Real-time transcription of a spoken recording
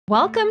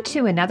Welcome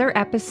to another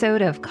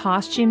episode of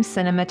Costume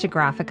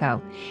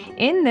Cinematographico.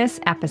 In this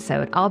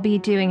episode, I'll be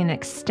doing an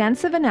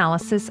extensive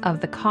analysis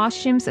of the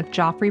costumes of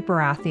Joffrey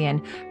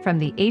Baratheon from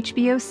the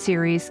HBO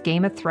series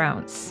Game of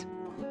Thrones.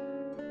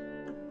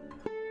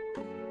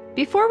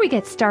 Before we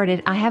get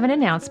started, I have an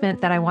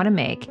announcement that I want to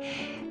make.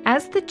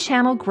 As the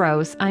channel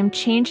grows, I'm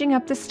changing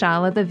up the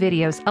style of the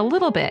videos a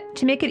little bit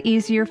to make it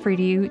easier for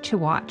you to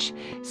watch.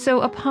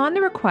 So upon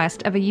the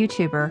request of a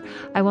YouTuber,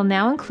 I will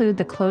now include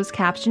the closed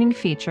captioning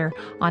feature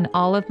on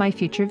all of my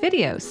future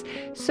videos.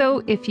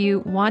 So if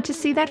you want to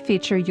see that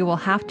feature, you will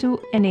have to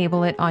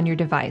enable it on your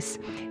device.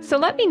 So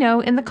let me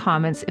know in the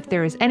comments if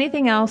there is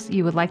anything else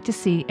you would like to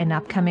see in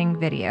upcoming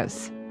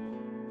videos.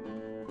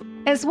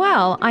 As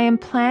well, I am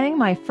planning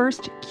my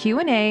first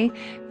Q&A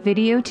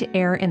video to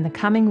air in the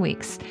coming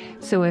weeks.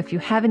 So if you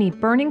have any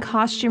burning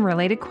costume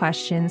related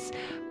questions,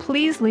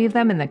 please leave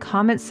them in the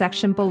comments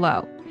section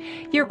below.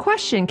 Your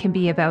question can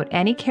be about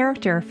any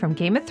character from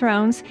Game of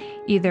Thrones,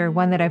 either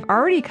one that I've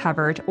already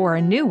covered or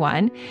a new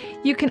one.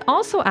 You can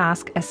also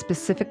ask a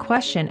specific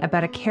question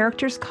about a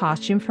character's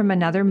costume from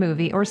another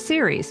movie or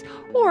series,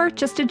 or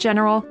just a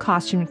general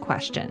costume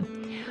question.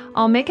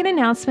 I'll make an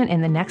announcement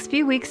in the next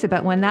few weeks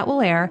about when that will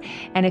air,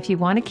 and if you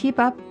want to keep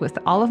up with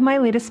all of my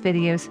latest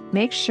videos,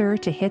 make sure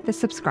to hit the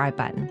subscribe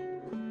button.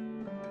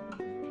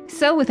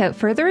 So without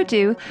further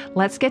ado,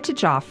 let's get to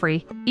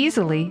Joffrey,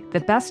 easily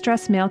the best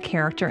dressed male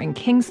character in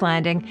King's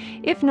Landing,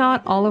 if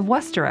not all of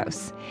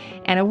Westeros.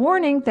 And a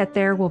warning that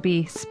there will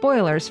be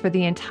spoilers for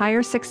the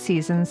entire 6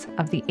 seasons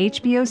of the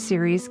HBO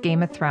series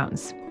Game of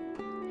Thrones.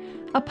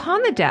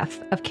 Upon the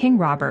death of King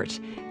Robert,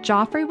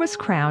 Joffrey was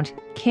crowned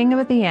King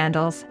of the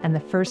Andals and the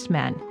First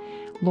Men,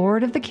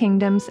 Lord of the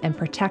Kingdoms and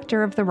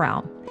Protector of the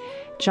Realm.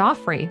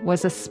 Joffrey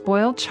was a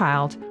spoiled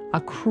child,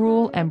 a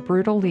cruel and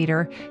brutal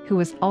leader who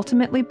was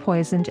ultimately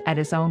poisoned at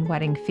his own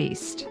wedding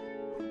feast.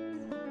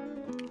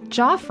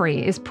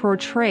 Joffrey is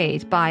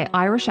portrayed by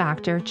Irish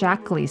actor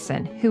Jack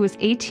Gleeson, who was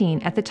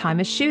 18 at the time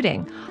of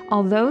shooting,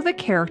 although the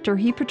character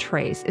he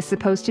portrays is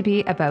supposed to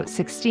be about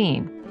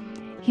 16.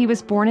 He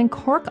was born in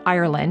Cork,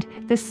 Ireland,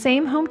 the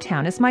same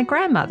hometown as my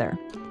grandmother.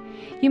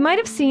 You might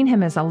have seen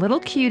him as a little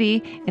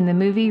cutie in the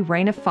movie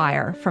Reign of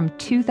Fire from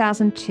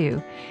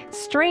 2002,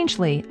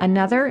 strangely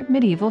another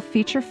medieval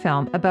feature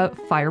film about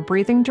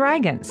fire-breathing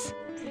dragons.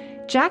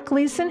 Jack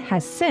Gleeson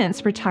has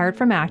since retired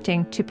from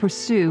acting to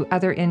pursue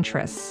other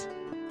interests.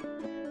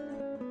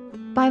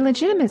 By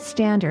legitimate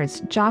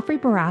standards, Joffrey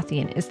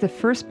Baratheon is the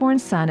firstborn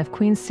son of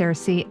Queen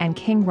Cersei and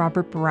King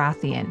Robert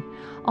Baratheon,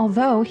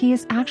 although he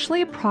is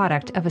actually a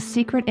product of a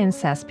secret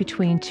incest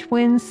between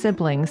twin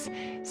siblings,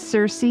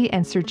 Cersei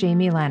and Sir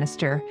Jaime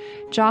Lannister,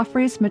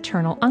 Joffrey's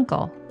maternal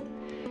uncle.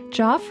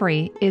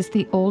 Joffrey is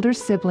the older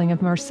sibling of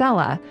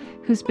Myrcella,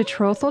 whose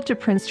betrothal to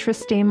Prince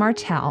Trystane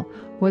Martell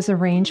was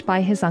arranged by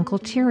his uncle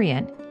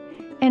Tyrion,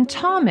 and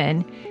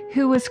Tommen,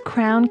 who was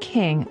crowned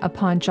king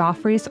upon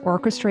Joffrey's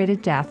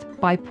orchestrated death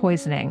by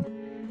poisoning.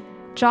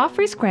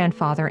 Joffrey's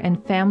grandfather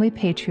and family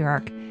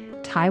patriarch,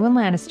 Tywin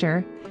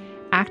Lannister,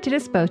 acted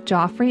as both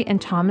Joffrey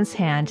and Tommen's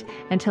hand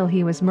until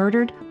he was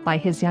murdered by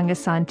his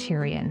youngest son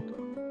Tyrion.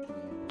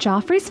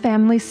 Joffrey's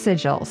family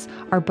sigils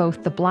are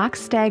both the black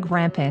stag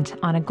rampant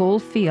on a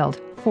gold field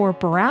for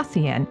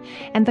Baratheon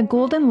and the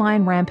golden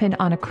lion rampant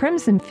on a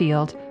crimson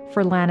field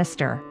for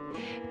Lannister.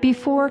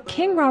 Before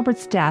King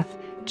Robert's death,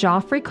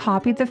 Joffrey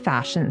copied the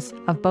fashions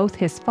of both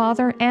his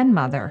father and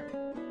mother.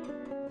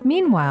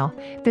 Meanwhile,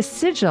 the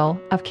sigil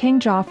of King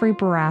Joffrey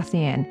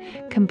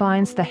Baratheon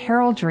combines the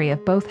heraldry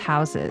of both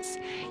houses.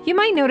 You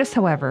might notice,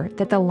 however,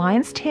 that the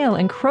lion's tail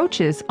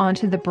encroaches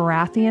onto the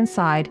Baratheon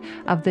side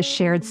of the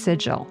shared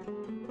sigil.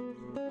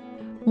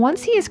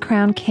 Once he is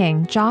crowned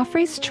king,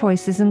 Joffrey's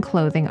choices in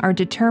clothing are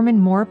determined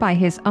more by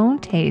his own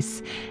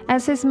tastes,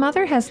 as his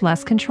mother has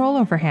less control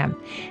over him.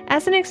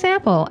 As an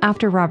example,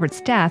 after Robert's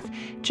death,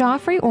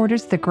 Joffrey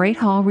orders the Great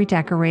Hall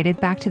redecorated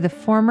back to the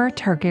former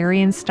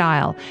Targaryen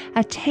style,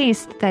 a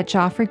taste that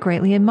Joffrey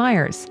greatly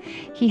admires.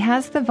 He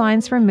has the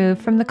vines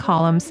removed from the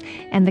columns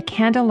and the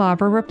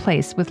candelabra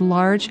replaced with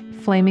large,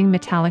 flaming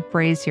metallic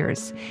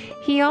braziers.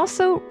 He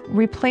also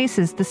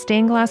replaces the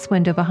stained glass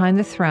window behind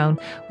the throne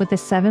with a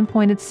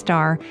 7-pointed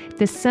star,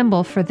 the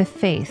symbol for the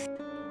faith.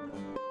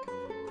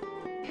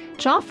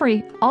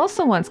 Joffrey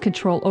also wants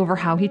control over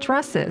how he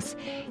dresses.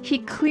 He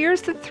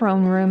clears the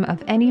throne room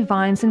of any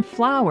vines and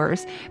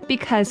flowers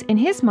because in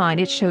his mind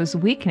it shows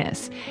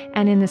weakness,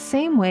 and in the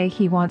same way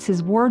he wants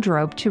his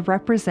wardrobe to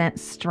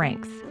represent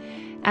strength.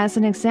 As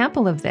an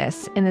example of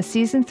this, in the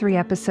Season 3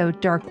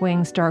 episode Dark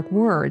Wings, Dark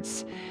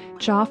Words,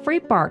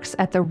 Joffrey barks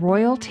at the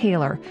royal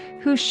tailor,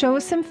 who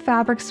shows him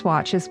fabric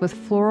swatches with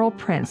floral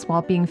prints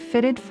while being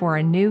fitted for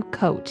a new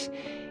coat.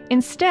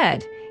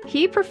 Instead,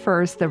 he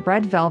prefers the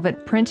red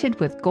velvet printed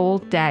with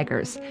gold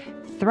daggers,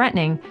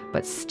 threatening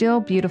but still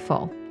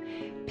beautiful.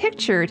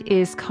 Pictured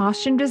is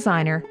costume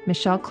designer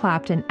Michelle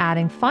Clapton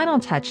adding final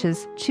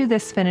touches to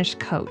this finished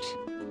coat.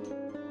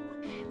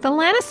 The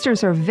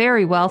Lannisters are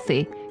very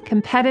wealthy,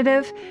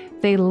 competitive,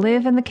 they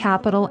live in the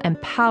capital, and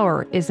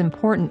power is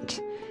important.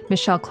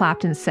 Michelle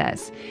Clapton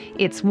says.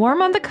 It's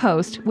warm on the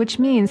coast, which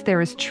means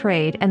there is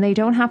trade and they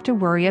don't have to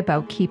worry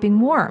about keeping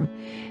warm.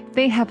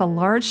 They have a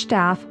large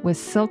staff with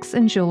silks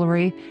and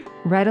jewelry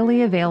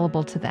readily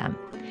available to them.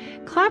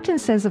 Clapton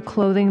says of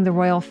clothing the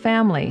royal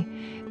family,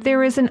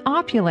 there is an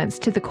opulence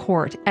to the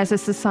court as a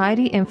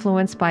society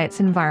influenced by its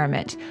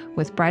environment,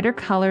 with brighter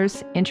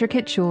colors,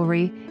 intricate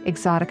jewelry,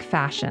 exotic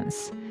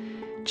fashions.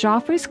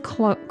 Joffrey's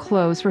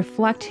clothes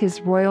reflect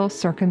his royal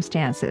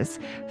circumstances,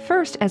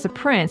 first as a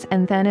prince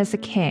and then as a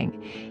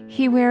king.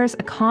 He wears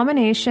a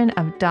combination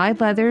of dyed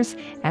leathers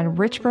and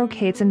rich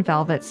brocades and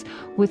velvets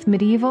with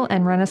medieval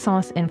and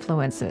Renaissance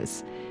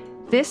influences.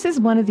 This is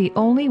one of the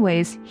only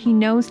ways he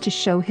knows to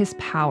show his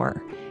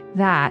power,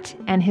 that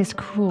and his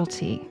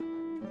cruelty.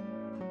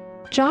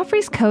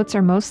 Joffrey's coats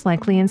are most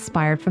likely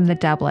inspired from the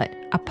doublet,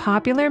 a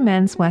popular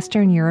men's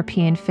Western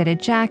European fitted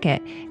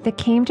jacket that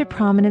came to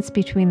prominence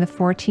between the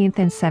 14th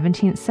and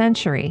 17th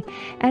century.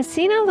 As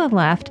seen on the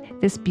left,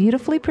 this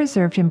beautifully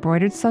preserved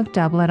embroidered silk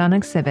doublet on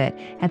exhibit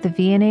at the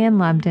V&A in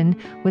London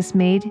was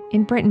made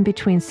in Britain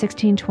between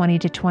 1620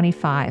 to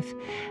 25.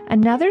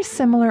 Another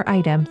similar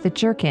item, the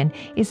jerkin,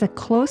 is a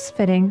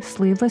close-fitting,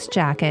 sleeveless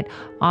jacket,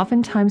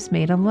 oftentimes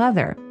made of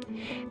leather.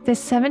 This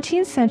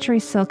 17th century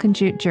silken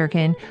jute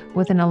jerkin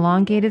with an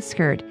elongated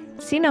skirt,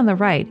 seen on the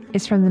right,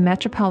 is from the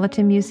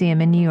Metropolitan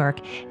Museum in New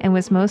York and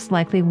was most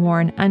likely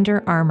worn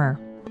under armor.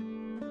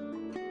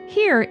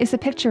 Here is a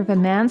picture of a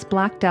man's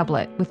black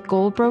doublet with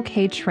gold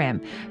brocade trim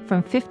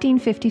from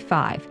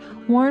 1555,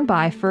 worn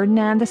by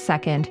Ferdinand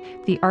II,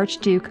 the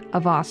Archduke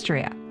of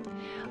Austria.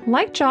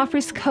 Like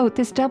Joffrey's coat,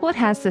 this doublet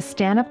has the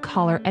stand-up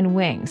collar and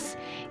wings.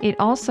 It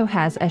also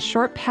has a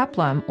short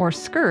peplum or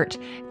skirt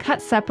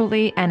cut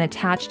separately and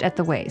attached at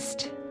the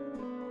waist.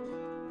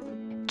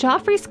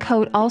 Joffrey's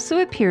coat also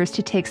appears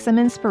to take some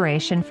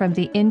inspiration from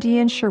the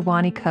Indian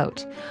Sherwani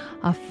coat,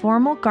 a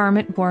formal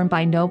garment worn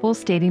by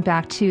nobles dating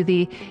back to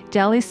the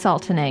Delhi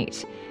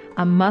Sultanate,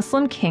 a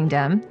Muslim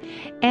kingdom,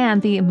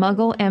 and the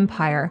Mughal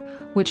Empire,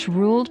 which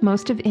ruled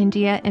most of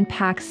India and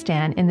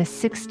Pakistan in the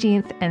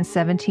 16th and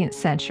 17th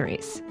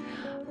centuries.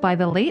 By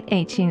the late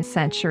 18th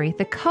century,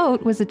 the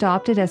coat was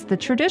adopted as the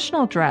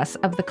traditional dress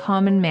of the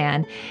common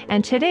man,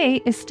 and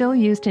today is still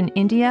used in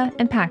India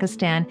and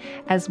Pakistan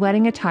as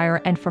wedding attire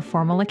and for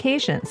formal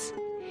occasions.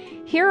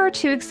 Here are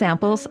two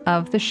examples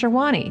of the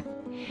Sherwani.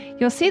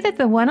 You'll see that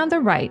the one on the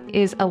right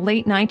is a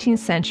late 19th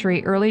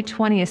century, early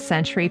 20th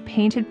century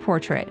painted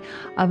portrait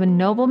of a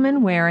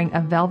nobleman wearing a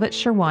velvet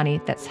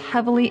Sherwani that's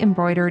heavily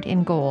embroidered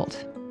in gold.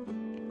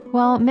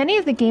 While many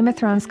of the Game of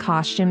Thrones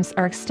costumes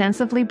are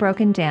extensively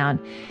broken down,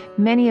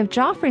 many of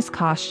Joffrey's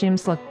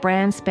costumes look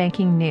brand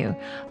spanking new,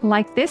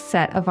 like this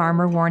set of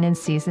armor worn in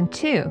Season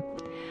 2.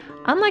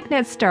 Unlike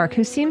Ned Stark,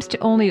 who seems to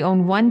only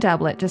own one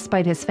doublet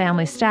despite his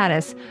family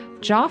status,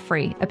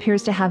 Joffrey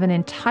appears to have an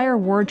entire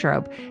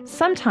wardrobe,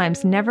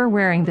 sometimes never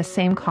wearing the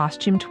same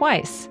costume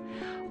twice.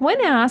 When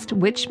asked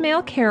which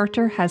male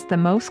character has the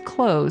most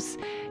clothes,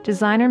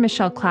 designer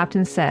Michelle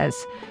Clapton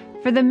says,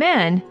 "For the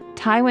men,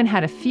 Tywin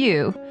had a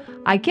few.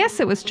 I guess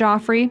it was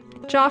Joffrey.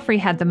 Joffrey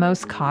had the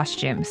most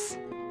costumes."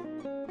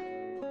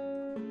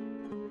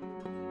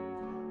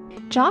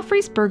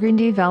 Joffrey's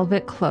burgundy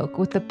velvet cloak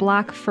with the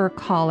black fur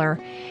collar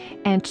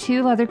and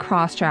two leather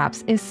cross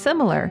straps is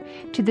similar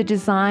to the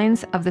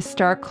designs of the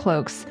Stark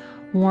cloaks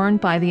worn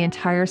by the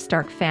entire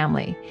Stark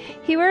family.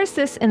 He wears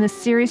this in the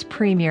series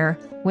premiere,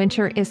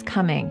 Winter is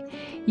Coming.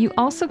 You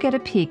also get a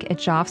peek at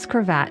Joff's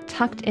cravat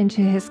tucked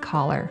into his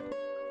collar.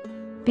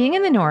 Being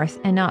in the north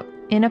and not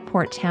in a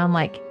port town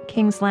like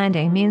King's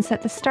Landing means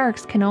that the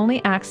Starks can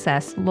only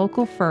access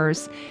local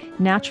furs,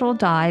 natural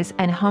dyes,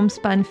 and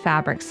homespun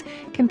fabrics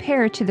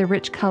compared to the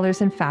rich colors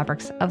and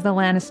fabrics of the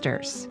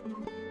Lannisters.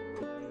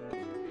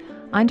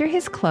 Under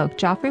his cloak,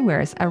 Joffrey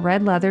wears a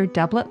red leather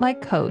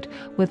doublet-like coat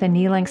with a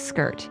knee-length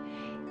skirt.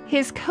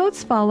 His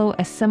coats follow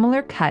a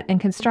similar cut and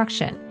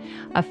construction,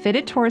 a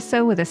fitted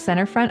torso with a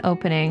center front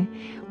opening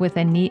with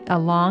a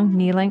long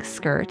knee-length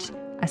skirt,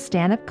 a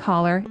stand-up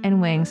collar,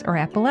 and wings or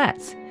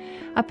epaulettes.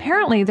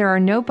 Apparently, there are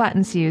no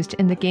buttons used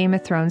in the Game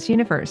of Thrones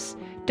universe.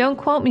 Don't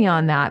quote me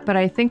on that, but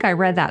I think I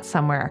read that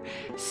somewhere.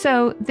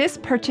 So this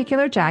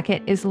particular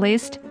jacket is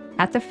laced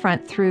at the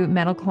front through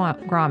metal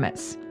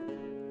grommets.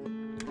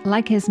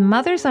 Like his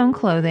mother's own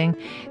clothing,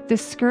 the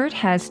skirt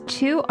has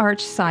two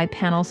arched side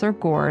panels or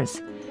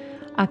gores,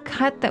 a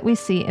cut that we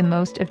see in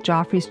most of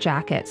Joffrey's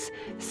jackets,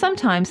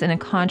 sometimes in a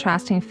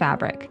contrasting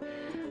fabric.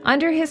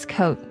 Under his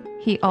coat,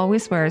 he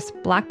always wears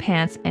black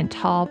pants and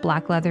tall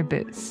black leather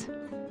boots.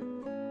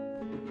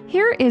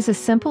 Here is a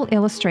simple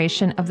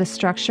illustration of the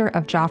structure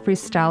of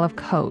Joffrey's style of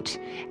coat,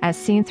 as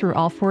seen through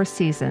all 4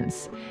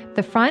 seasons.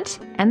 The front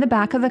and the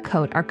back of the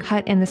coat are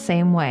cut in the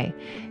same way.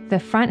 The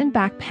front and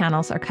back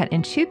panels are cut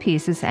in 2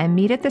 pieces and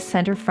meet at the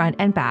center front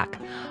and back,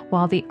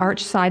 while the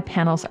arched side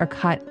panels are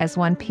cut as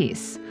 1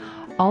 piece.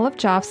 All of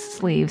Joff's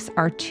sleeves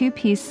are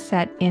 2-piece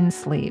set-in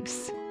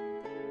sleeves.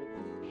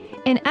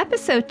 In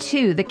episode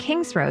 2, The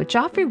King's Road,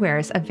 Joffrey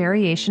wears a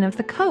variation of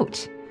the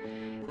coat.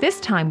 this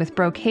time with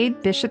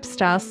brocade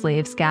bishop-style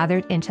sleeves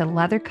gathered into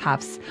leather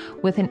cuffs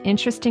with an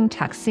interesting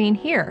tuck seen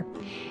here.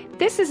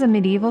 This is a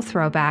medieval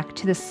throwback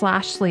to the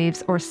slash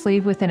sleeves or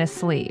sleeve within a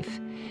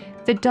sleeve.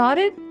 The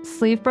dotted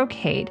sleeve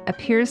brocade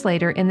appears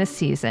later in the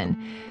season,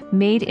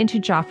 made into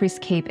Joffrey's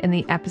cape in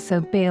the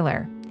episode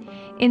Baelor.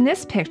 In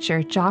this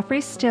picture,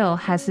 Joffrey still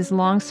has his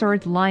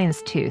longsword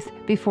lion's tooth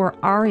before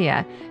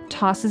Arya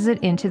tosses it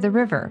into the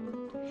river.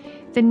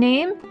 The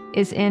name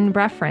is in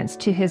reference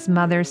to his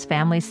mother's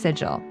family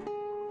sigil.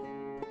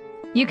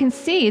 You can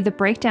see the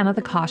breakdown of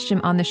the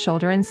costume on the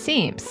shoulder and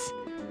seams.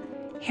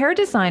 Hair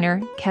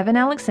designer Kevin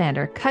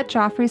Alexander cut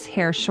Joffrey's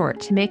hair short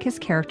to make his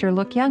character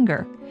look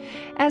younger.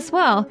 As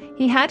well,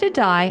 he had to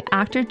dye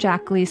actor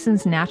Jack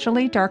Gleeson's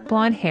naturally dark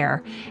blonde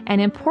hair, an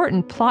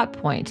important plot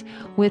point,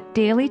 with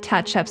daily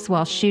touch-ups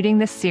while shooting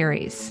the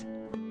series.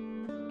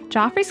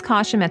 Joffrey's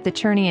costume at the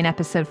tourney in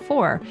episode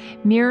 4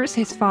 mirrors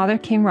his father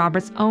King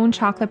Robert's own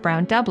chocolate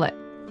brown doublet.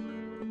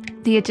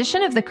 The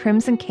addition of the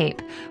crimson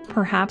cape,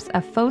 perhaps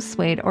a faux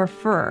suede or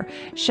fur,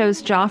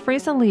 shows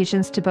Joffrey's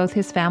allegiance to both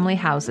his family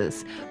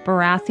houses,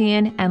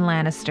 Baratheon and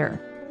Lannister.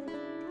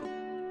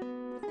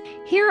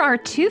 Here are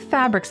two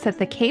fabrics that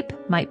the cape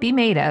might be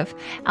made of,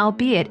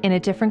 albeit in a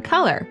different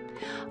color.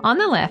 On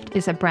the left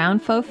is a brown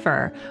faux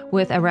fur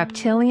with a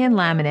reptilian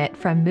laminate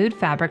from Mood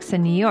Fabrics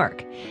in New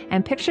York,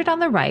 and pictured on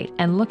the right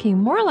and looking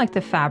more like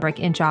the fabric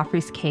in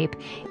Joffrey's cape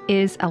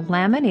is a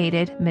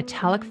laminated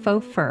metallic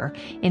faux fur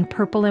in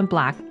purple and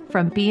black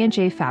from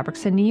B&J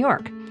Fabrics in New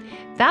York.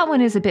 That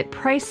one is a bit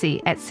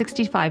pricey at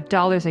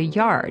 $65 a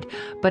yard,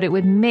 but it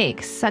would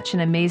make such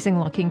an amazing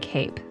looking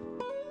cape.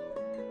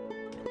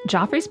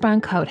 Joffrey's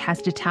brown coat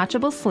has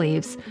detachable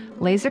sleeves,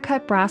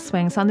 laser-cut brass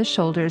swings on the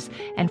shoulders,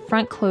 and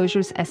front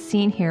closures as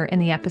seen here in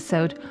the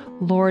episode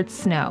Lord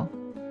Snow.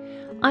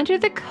 Under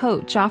the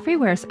coat, Joffrey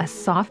wears a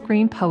soft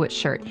green poet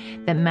shirt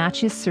that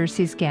matches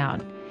Cersei's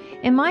gown.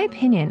 In my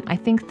opinion, I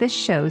think this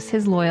shows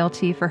his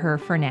loyalty for her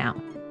for now.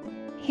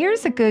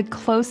 Here's a good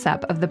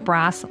close-up of the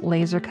brass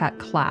laser-cut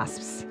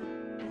clasps.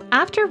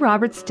 After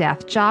Robert's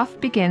death, Joff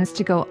begins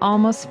to go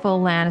almost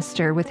full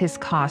Lannister with his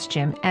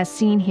costume, as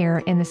seen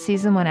here in the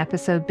Season 1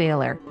 episode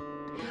Baelor.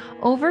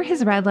 Over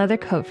his red leather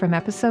coat from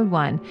episode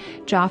 1,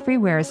 Joffrey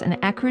wears an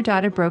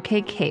ecru-dotted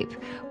brocade cape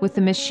with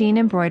the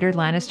machine-embroidered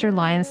Lannister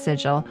lion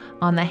sigil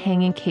on the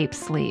hanging cape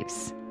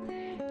sleeves.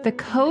 The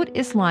coat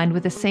is lined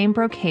with the same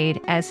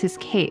brocade as his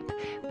cape,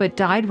 but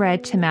dyed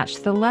red to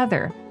match the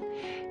leather.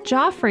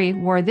 Joffrey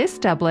wore this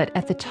doublet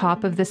at the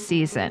top of the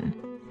season.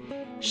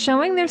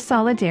 Showing their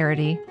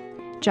solidarity,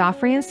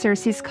 Joffrey and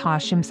Cersei's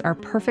costumes are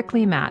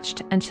perfectly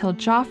matched until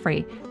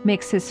Joffrey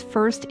makes his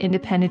first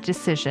independent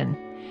decision,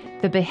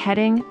 the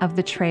beheading of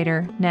the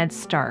traitor Ned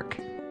Stark.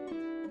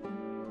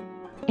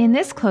 In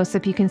this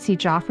close-up, you can see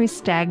Joffrey's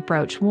stag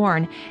brooch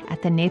worn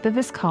at the nape of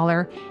his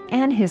collar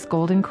and his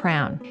golden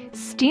crown.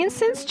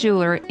 Steenson's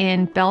jeweler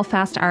in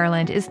Belfast,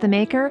 Ireland, is the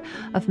maker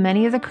of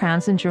many of the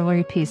crowns and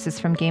jewelry pieces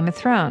from Game of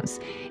Thrones,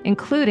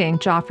 including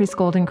Joffrey's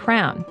golden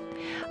crown.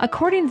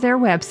 According to their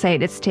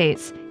website, it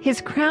states, his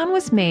crown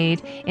was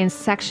made in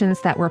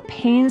sections that were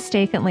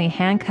painstakingly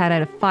hand-cut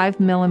out of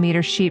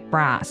 5mm sheet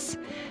brass.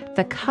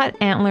 The cut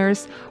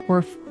antlers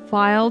were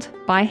filed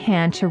by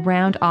hand to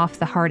round off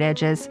the hard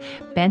edges,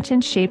 bent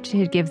and shaped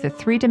to give the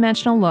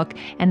three-dimensional look,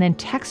 and then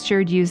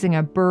textured using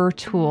a burr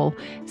tool,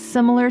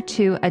 similar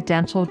to a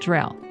dental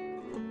drill.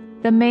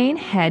 The main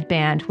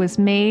headband was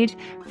made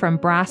from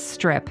brass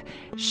strip,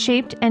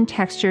 shaped and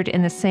textured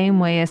in the same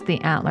way as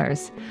the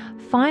antlers.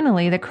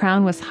 Finally, the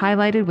crown was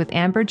highlighted with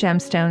amber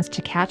gemstones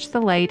to catch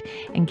the light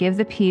and give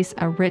the piece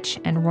a rich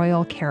and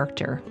royal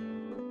character.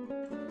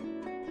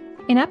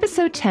 In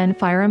episode 10,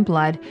 Fire and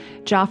Blood,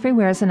 Joffrey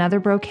wears another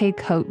brocade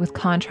coat with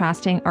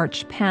contrasting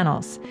arched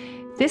panels.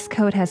 This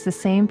coat has the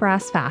same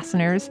brass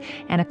fasteners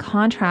and a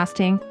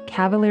contrasting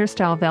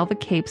cavalier-style velvet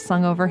cape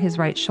slung over his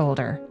right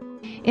shoulder.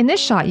 In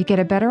this shot, you get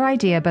a better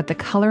idea about the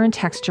color and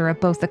texture of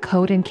both the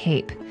coat and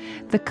cape.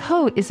 The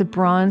coat is a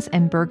bronze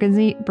and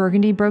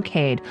burgundy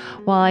brocade,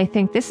 while I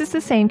think this is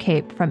the same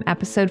cape from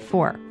episode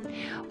 4.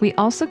 We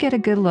also get a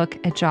good look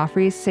at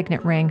Joffrey's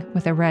signet ring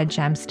with a red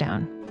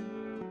gemstone.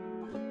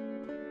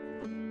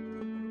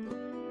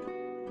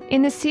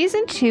 In the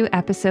Season 2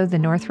 episode The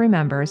North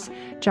Remembers,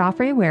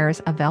 Joffrey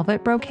wears a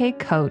velvet brocade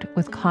coat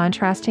with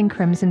contrasting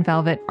crimson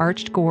velvet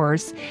arched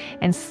gores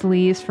and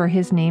sleeves for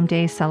his name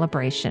day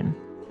celebration.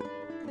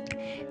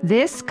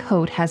 This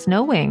coat has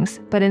no wings,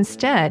 but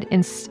instead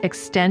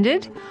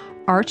extended,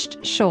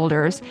 arched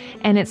shoulders,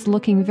 and it's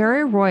looking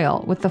very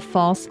royal with the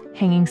false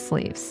hanging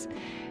sleeves.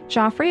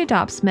 Joffrey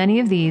adopts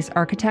many of these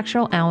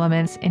architectural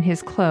elements in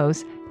his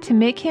clothes to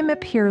make him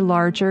appear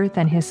larger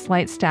than his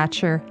slight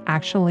stature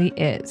actually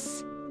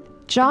is.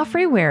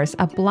 Joffrey wears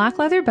a black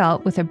leather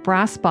belt with a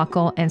brass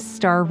buckle and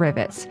star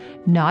rivets,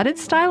 knotted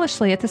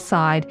stylishly at the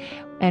side,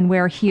 and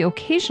where he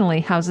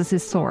occasionally houses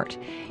his sword.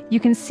 You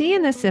can see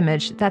in this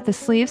image that the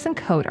sleeves and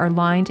coat are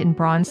lined in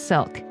bronze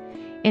silk.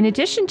 In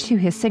addition to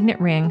his signet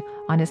ring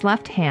on his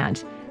left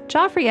hand,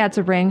 Joffrey adds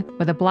a ring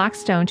with a black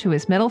stone to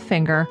his middle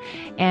finger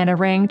and a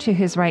ring to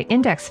his right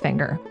index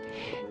finger.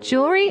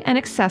 Jewelry and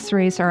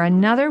accessories are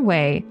another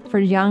way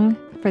for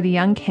the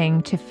young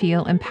king to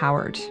feel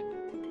empowered.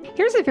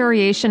 Here's a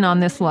variation on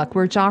this look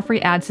where Joffrey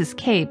adds his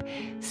cape,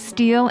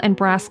 steel and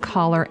brass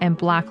collar, and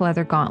black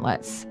leather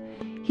gauntlets.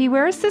 He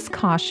wears this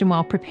costume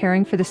while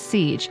preparing for the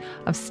siege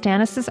of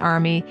Stannis'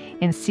 army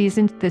in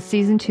the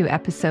season 2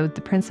 episode,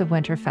 The Prince of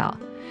Winterfell.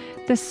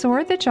 The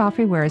sword that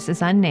Joffrey wears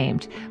is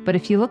unnamed, but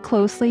if you look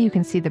closely, you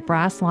can see the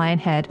brass lion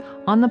head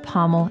on the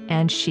pommel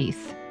and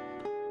sheath.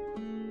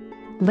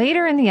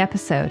 Later in the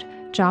episode,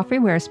 Joffrey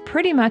wears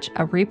pretty much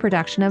a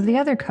reproduction of the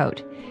other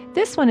coat.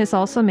 This one is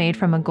also made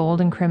from a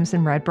gold and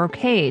crimson red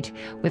brocade,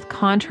 with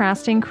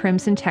contrasting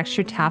crimson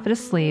textured taffeta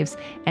sleeves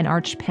and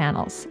arched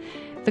panels.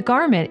 The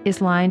garment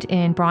is lined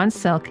in bronze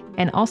silk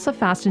and also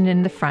fastened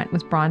in the front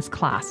with bronze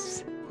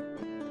clasps.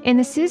 In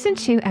the season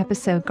 2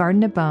 episode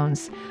Garden of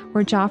Bones,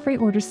 where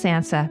Joffrey orders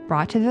Sansa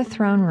brought to the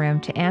throne room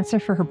to answer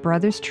for her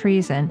brother's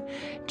treason,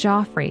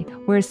 Joffrey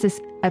wears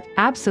this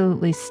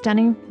absolutely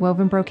stunning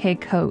woven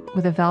brocade coat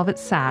with a velvet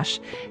sash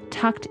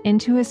tucked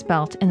into his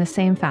belt in the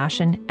same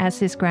fashion as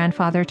his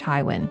grandfather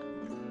Tywin.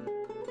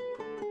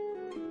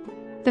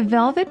 The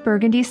velvet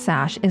burgundy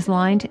sash is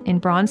lined in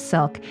bronze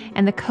silk,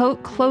 and the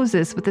coat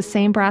closes with the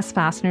same brass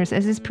fasteners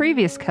as his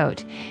previous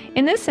coat.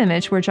 In this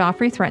image, where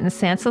Joffrey threatens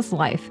Sansa's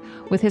life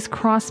with his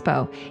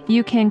crossbow,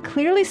 you can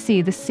clearly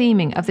see the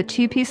seaming of the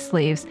two-piece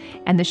sleeves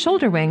and the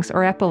shoulder wings,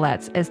 or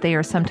epaulettes as they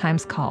are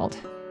sometimes called.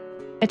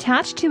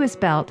 Attached to his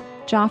belt,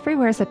 Joffrey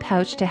wears a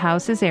pouch to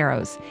house his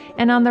arrows,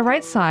 and on the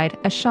right side,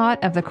 a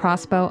shot of the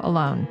crossbow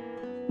alone.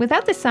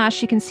 Without the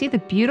sash, you can see the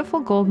beautiful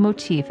gold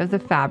motif of the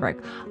fabric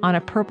on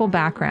a purple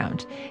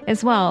background.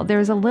 As well, there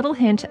is a little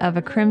hint of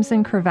a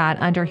crimson cravat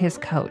under his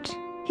coat.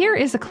 Here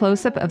is a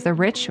close-up of the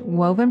rich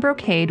woven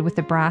brocade with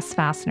the brass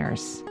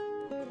fasteners.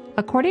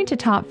 According to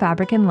Top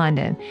Fabric in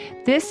London,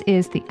 this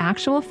is the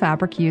actual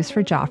fabric used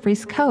for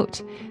Joffrey's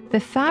coat. The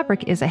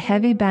fabric is a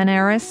heavy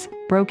Benares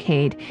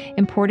brocade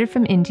imported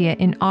from India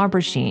in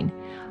aubergine,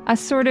 a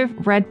sort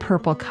of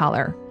red-purple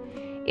color.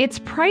 It's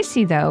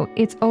pricey though,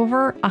 it's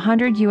over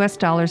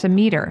 $100 a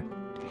meter.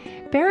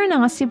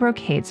 Varanasi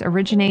brocades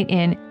originate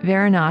in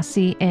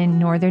Varanasi in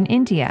northern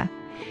India.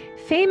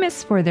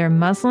 Famous for their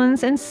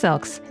muslins and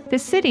silks, the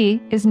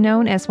city is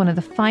known as one of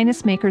the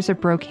finest makers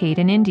of brocade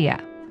in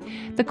India.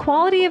 The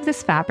quality of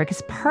this fabric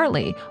is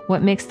partly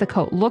what makes the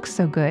coat look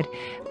so good,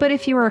 but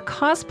if you are a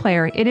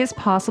cosplayer, it is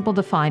possible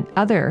to find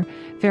other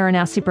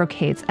Varanasi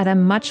brocades at a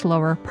much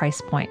lower price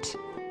point.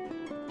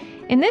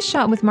 In this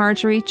shot with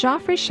Marjorie,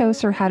 Joffrey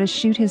shows her how to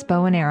shoot his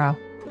bow and arrow.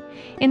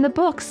 In the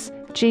books,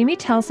 Jaime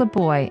tells a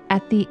boy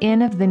at the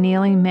Inn of the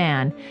Kneeling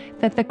Man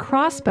that the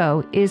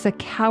crossbow is a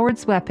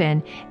coward's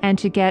weapon and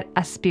to get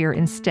a spear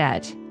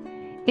instead.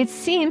 It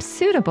seems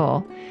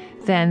suitable,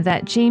 then,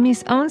 that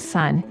Jaime's own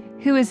son,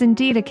 who is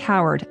indeed a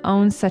coward,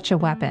 owns such a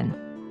weapon.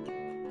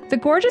 The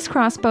gorgeous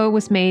crossbow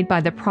was made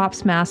by the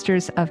props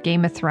masters of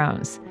Game of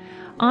Thrones.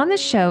 On the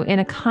show, in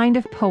a kind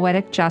of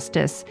poetic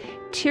justice,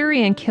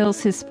 Tyrion kills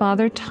his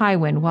father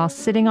Tywin while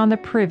sitting on the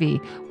privy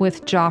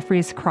with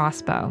Joffrey's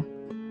crossbow.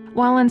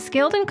 While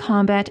unskilled in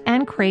combat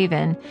and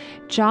craven,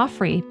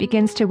 Joffrey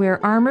begins to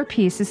wear armor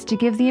pieces to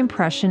give the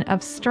impression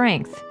of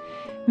strength.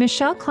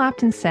 Michelle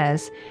Clapton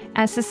says,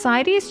 as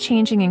society is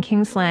changing in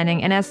King's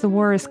Landing and as the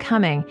war is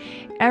coming,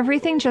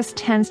 everything just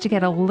tends to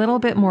get a little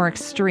bit more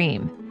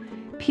extreme.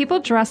 People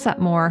dress up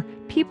more,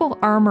 people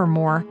armor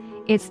more.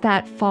 It's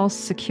that false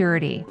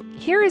security.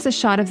 Here is a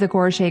shot of the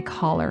gorget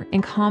collar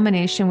in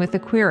combination with the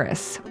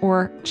cuirass,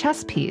 or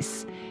chest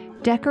piece.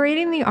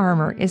 Decorating the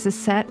armor is a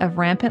set of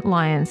rampant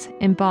lions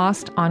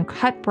embossed on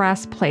cut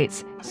brass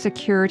plates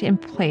secured in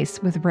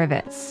place with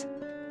rivets.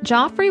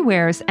 Joffrey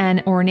wears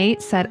an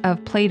ornate set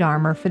of plate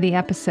armor for the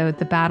episode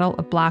The Battle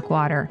of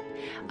Blackwater.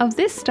 Of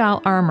this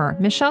style armor,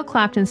 Michelle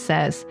Clapton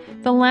says,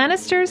 the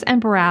Lannisters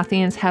and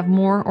Baratheons have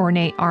more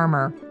ornate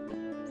armor.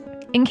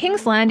 In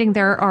King's Landing,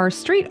 there are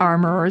street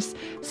armorers,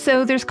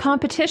 so there's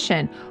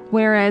competition,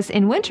 whereas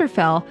in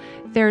Winterfell,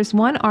 there's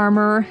one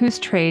armorer whose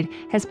trade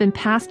has been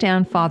passed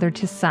down father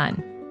to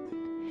son.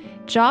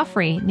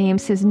 Joffrey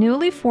names his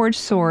newly forged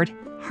sword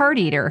Heart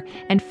Eater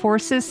and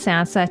forces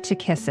Sansa to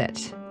kiss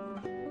it.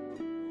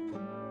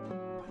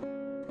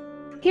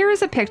 Here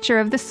is a picture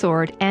of the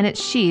sword and its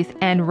sheath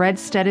and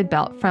red-studded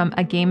belt from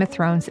a Game of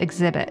Thrones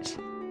exhibit.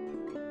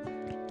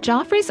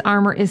 Joffrey's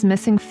armor is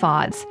missing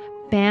fauds,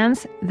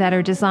 bands that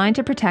are designed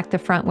to protect the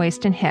front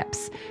waist and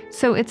hips,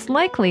 so it's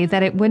likely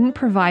that it wouldn't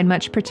provide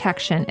much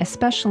protection,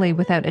 especially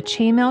without a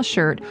chainmail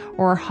shirt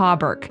or a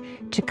hauberk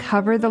to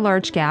cover the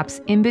large gaps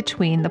in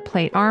between the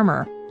plate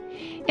armor.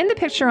 In the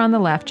picture on the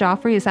left,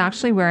 Joffrey is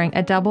actually wearing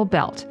a double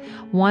belt,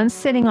 one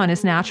sitting on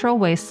his natural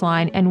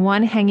waistline and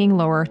one hanging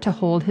lower to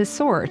hold his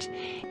sword.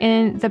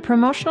 In the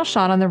promotional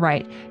shot on the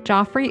right,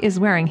 Joffrey is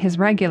wearing his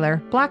regular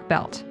black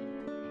belt.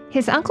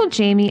 His uncle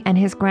Jaime and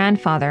his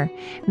grandfather,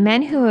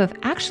 men who have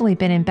actually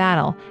been in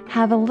battle,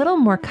 have a little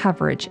more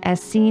coverage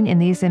as seen in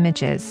these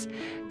images.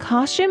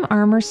 Costume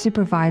armor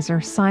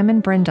supervisor Simon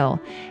Brindle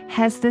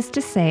has this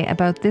to say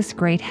about this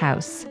great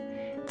house.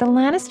 The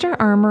Lannister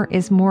armor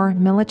is more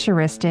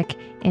militaristic,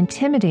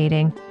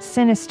 intimidating,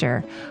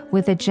 sinister,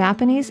 with a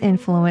Japanese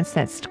influence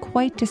that's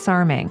quite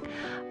disarming.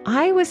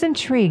 I was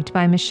intrigued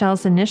by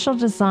Michelle's initial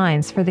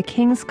designs for the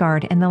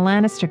Kingsguard and the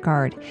Lannister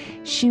Guard.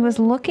 She was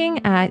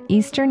looking at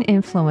Eastern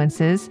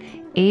influences,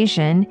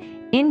 Asian,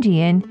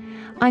 Indian,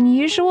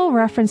 unusual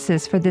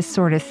references for this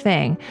sort of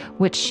thing,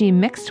 which she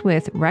mixed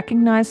with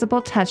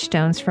recognizable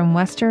touchstones from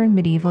Western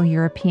medieval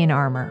European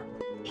armor.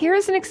 Here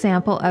is an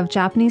example of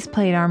Japanese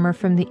plate armor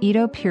from the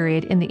Edo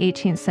period in the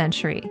 18th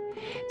century.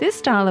 This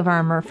style of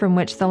armor, from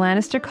which the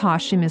Lannister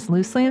costume is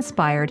loosely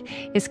inspired,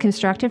 is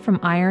constructed from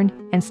iron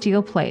and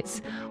steel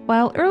plates,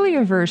 while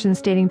earlier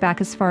versions dating back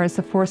as far as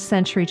the 4th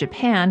century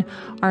Japan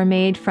are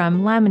made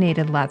from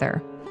laminated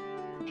leather.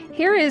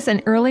 Here is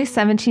an early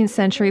 17th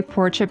century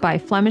portrait by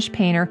Flemish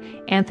painter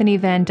Anthony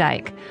van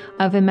Dyck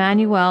of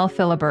Emmanuel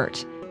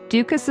Philibert,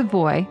 Duke of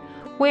Savoy,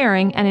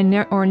 wearing an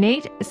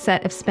ornate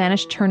set of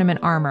Spanish tournament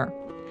armor.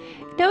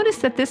 Notice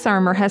that this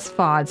armor has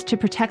fauds to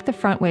protect the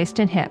front waist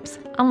and hips,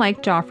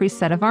 unlike Joffrey's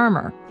set of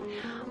armor.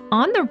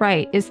 On the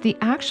right is the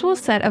actual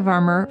set of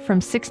armor from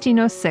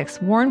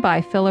 1606 worn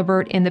by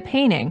Philibert in the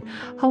painting.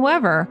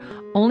 However,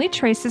 only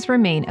traces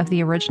remain of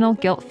the original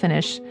gilt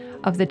finish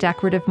of the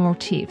decorative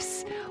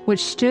motifs, which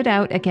stood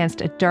out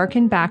against a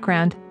darkened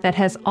background that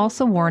has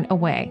also worn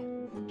away.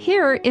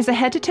 Here is a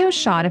head-to-toe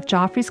shot of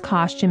Joffrey's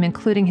costume,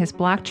 including his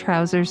black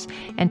trousers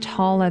and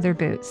tall leather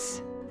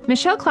boots.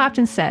 Michelle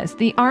Clapton says,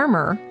 the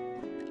armor,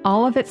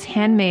 all of it's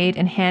handmade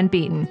and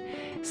hand-beaten.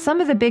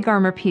 Some of the big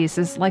armor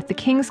pieces, like the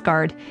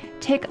Kingsguard,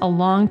 take a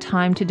long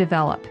time to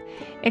develop.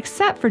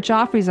 Except for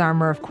Joffrey's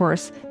armor, of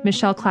course,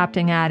 Michelle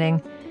Clapton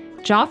adding,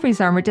 Joffrey's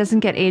armor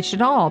doesn't get aged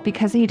at all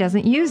because he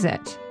doesn't use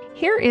it.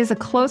 Here is a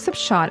close-up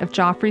shot of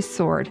Joffrey's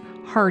sword,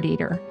 Heart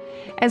Eater.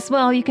 As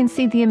well, you can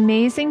see the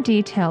amazing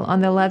detail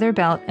on the leather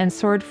belt and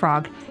sword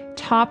frog,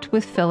 topped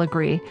with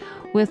filigree,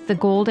 with the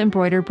gold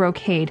embroidered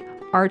brocade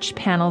arched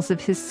panels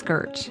of his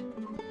skirt.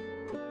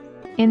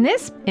 In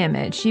this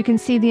image, you can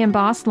see the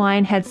embossed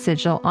lion head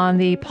sigil on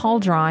the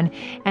pauldron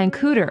and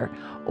couter,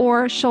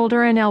 or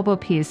shoulder and elbow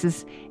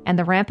pieces, and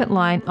the rampant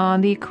line on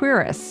the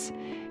cuirass.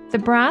 The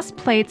brass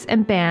plates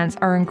and bands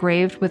are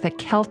engraved with a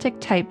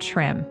Celtic-type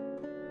trim.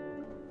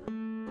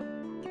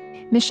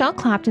 Michelle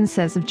Clapton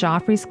says of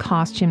Joffrey's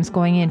costumes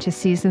going into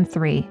Season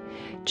 3,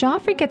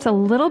 Joffrey gets a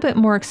little bit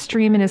more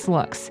extreme in his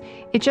looks.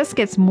 It just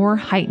gets more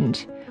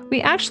heightened.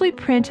 We actually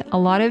print a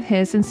lot of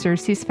his and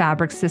Cersei's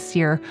fabrics this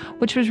year,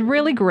 which was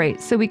really great,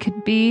 so we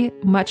could be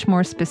much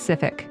more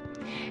specific.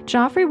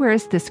 Joffrey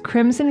wears this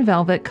crimson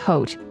velvet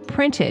coat,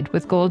 printed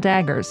with gold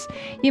daggers.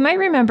 You might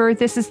remember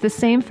this is the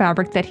same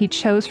fabric that he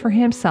chose for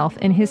himself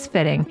in his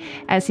fitting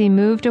as he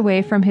moved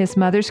away from his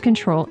mother's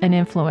control and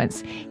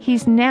influence.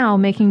 He's now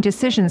making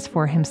decisions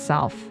for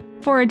himself.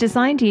 For a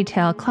design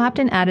detail,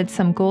 Clapton added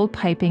some gold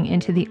piping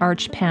into the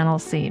arch panel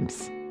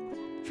seams.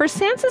 For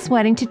Sansa's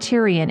wedding to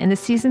Tyrion in the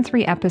Season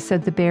 3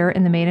 episode The Bear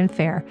and the Maiden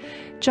Fair,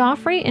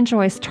 Joffrey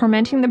enjoys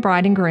tormenting the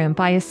bride and groom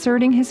by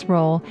asserting his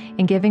role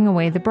in giving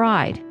away the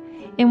bride.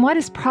 In what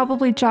is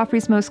probably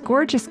Joffrey's most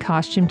gorgeous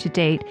costume to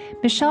date,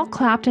 Michelle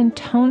Clapton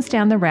tones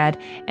down the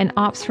red and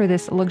opts for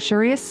this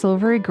luxurious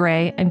silvery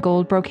gray and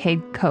gold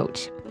brocade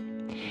coat.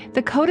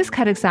 The coat is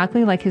cut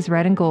exactly like his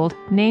red and gold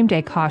name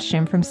day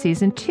costume from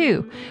Season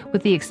 2,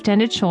 with the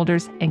extended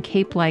shoulders and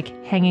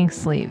cape-like hanging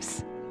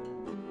sleeves.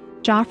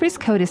 Joffrey's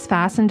coat is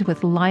fastened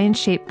with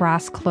lion-shaped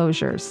brass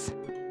closures.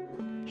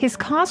 His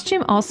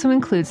costume also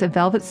includes a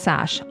velvet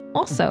sash,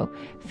 also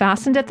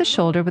fastened at the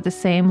shoulder with the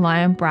same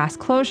lion brass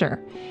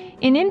closure.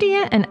 In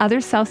India and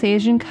other South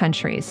Asian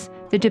countries,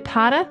 the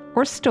dupatta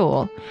or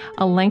stole,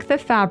 a length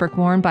of fabric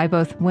worn by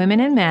both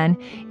women and men,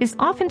 is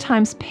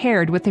oftentimes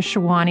paired with a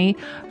sherwani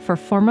for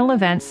formal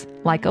events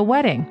like a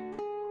wedding.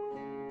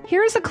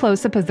 Here is a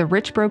close-up of the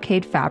rich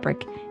brocade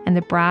fabric and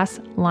the brass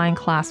lion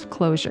clasp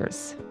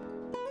closures.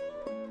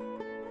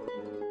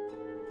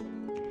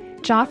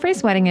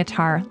 Joffrey's wedding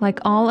attire, like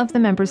all of the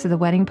members of the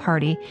wedding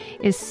party,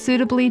 is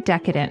suitably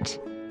decadent.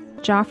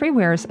 Joffrey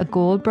wears a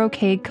gold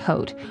brocade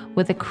coat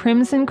with a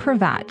crimson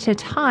cravat to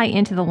tie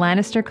into the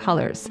Lannister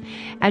colors.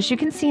 As you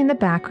can see in the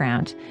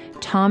background,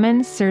 Tommen,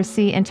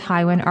 Cersei, and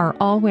Tywin are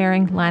all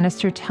wearing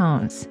Lannister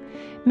tones.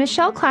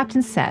 Michelle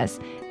Clapton says,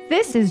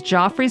 "This is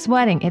Joffrey's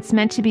wedding. It's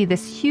meant to be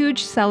this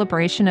huge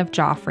celebration of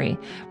Joffrey.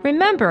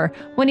 Remember,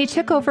 when he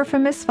took over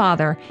from his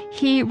father,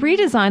 he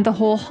redesigned the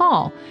whole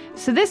hall,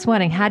 so this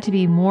wedding had to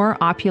be more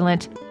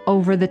opulent,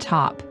 over the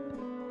top."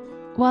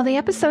 While the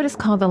episode is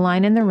called The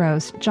Lion and the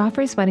Rose,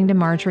 Joffrey's wedding to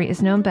Margaery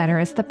is known better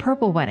as the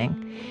Purple Wedding.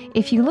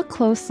 If you look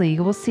closely,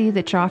 you will see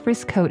that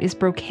Joffrey's coat is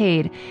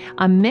brocade,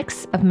 a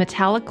mix of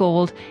metallic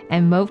gold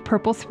and mauve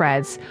purple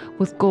threads,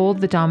 with gold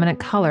the dominant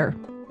color.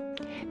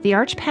 The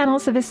arch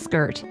panels of his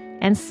skirt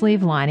and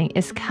sleeve lining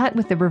is cut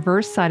with the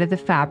reverse side of the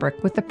fabric,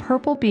 with the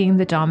purple being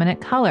the dominant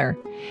color.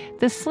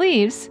 The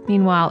sleeves,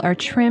 meanwhile, are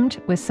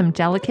trimmed with some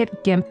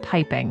delicate gimp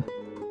piping.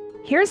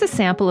 Here's a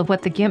sample of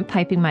what the gimp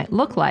piping might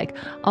look like,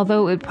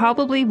 although it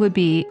probably would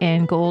be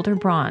in gold or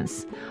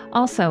bronze.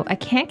 Also, I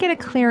can't get a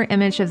clear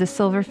image of the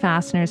silver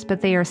fasteners,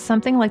 but they are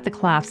something like the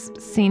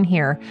clasps seen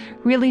here,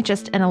 really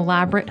just an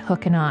elaborate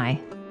hook and eye.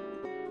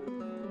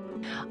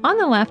 On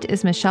the left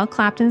is Michelle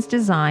Clapton's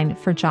design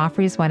for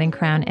Joffrey's wedding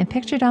crown, and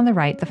pictured on the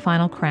right, the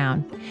final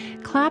crown.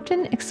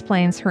 Clapton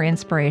explains her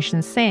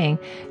inspiration, saying,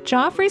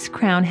 "Joffrey's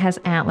crown has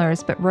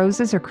antlers, but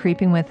roses are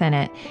creeping within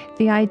it.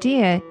 The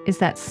idea is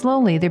that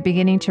slowly they're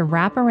beginning to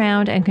wrap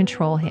around and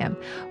control him.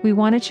 We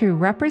wanted to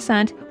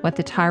represent what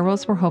the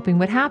Tyrells were hoping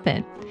would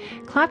happen."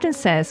 Clapton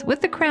says,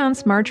 with the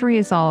crowns, Marjorie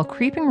is all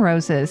creeping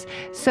roses,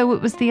 so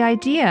it was the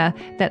idea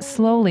that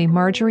slowly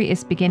Marjorie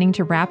is beginning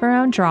to wrap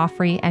around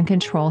Joffrey and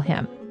control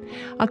him.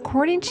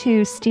 According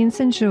to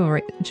Steenson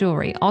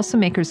Jewelry, also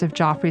makers of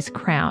Joffrey's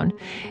crown,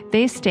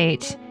 they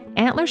state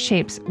antler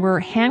shapes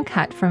were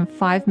hand-cut from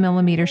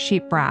 5mm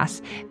sheep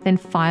brass, then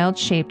filed,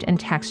 shaped, and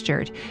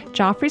textured.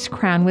 Joffrey's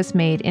crown was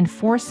made in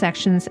 4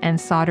 sections and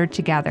soldered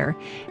together.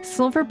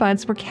 Silver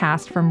buds were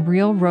cast from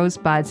real rose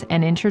buds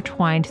and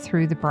intertwined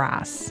through the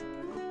brass.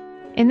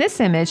 In this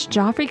image,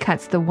 Joffrey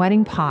cuts the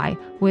wedding pie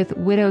with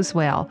widow's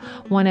wail,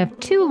 one of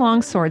 2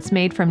 long swords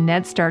made from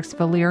Ned Stark's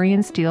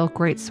Valyrian steel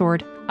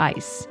greatsword,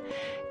 Ice.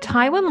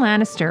 Tywin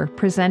Lannister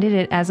presented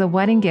it as a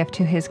wedding gift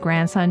to his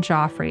grandson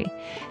Joffrey.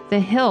 The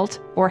hilt,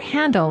 or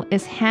handle,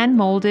 is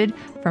hand-molded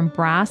from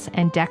brass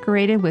and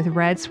decorated with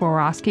red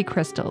Swarovski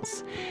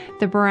crystals.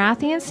 The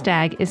Baratheon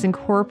stag is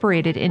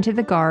incorporated into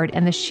the guard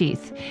and the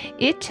sheath.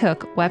 It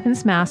took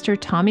weapons master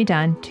Tommy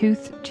Dunn 2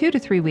 to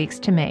 3 weeks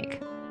to make.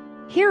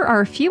 Here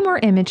are a few more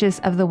images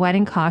of the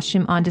wedding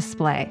costume on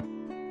display.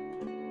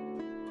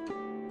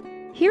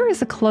 Here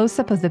is a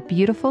close-up of the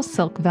beautiful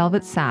silk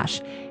velvet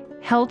sash,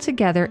 held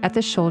together at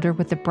the shoulder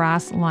with the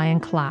brass lion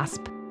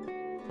clasp.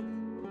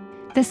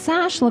 The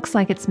sash looks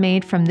like it's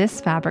made from this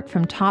fabric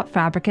from Top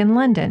Fabric in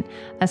London,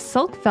 a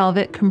silk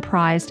velvet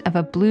comprised of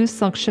a blue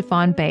silk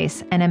chiffon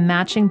base and a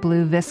matching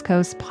blue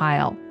viscose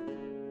pile.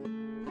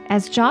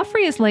 As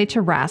Joffrey is laid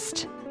to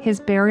rest,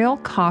 his burial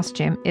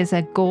costume is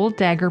a gold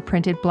dagger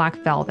printed black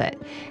velvet,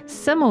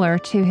 similar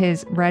to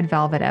his red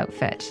velvet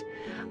outfit.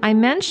 I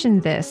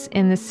mentioned this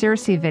in the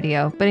Cersei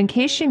video, but in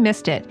case you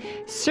missed it,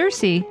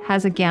 Cersei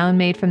has a gown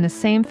made from the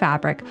same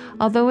fabric,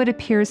 although it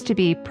appears to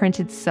be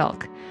printed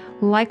silk.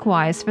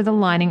 Likewise for the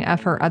lining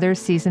of her other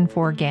Season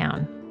 4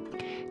 gown.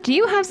 Do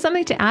you have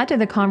something to add to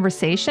the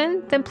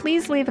conversation? Then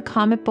please leave a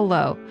comment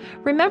below.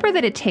 Remember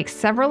that it takes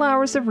several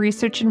hours of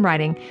research and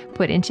writing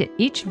put into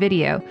each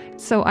video,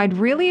 so I'd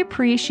really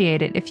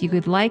appreciate it if you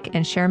could like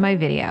and share my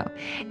video.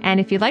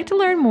 And if you'd like to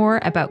learn more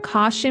about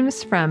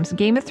costumes from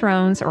Game of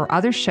Thrones or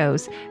other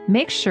shows,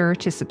 make sure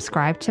to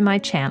subscribe to my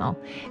channel.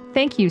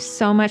 Thank you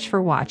so much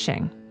for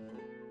watching.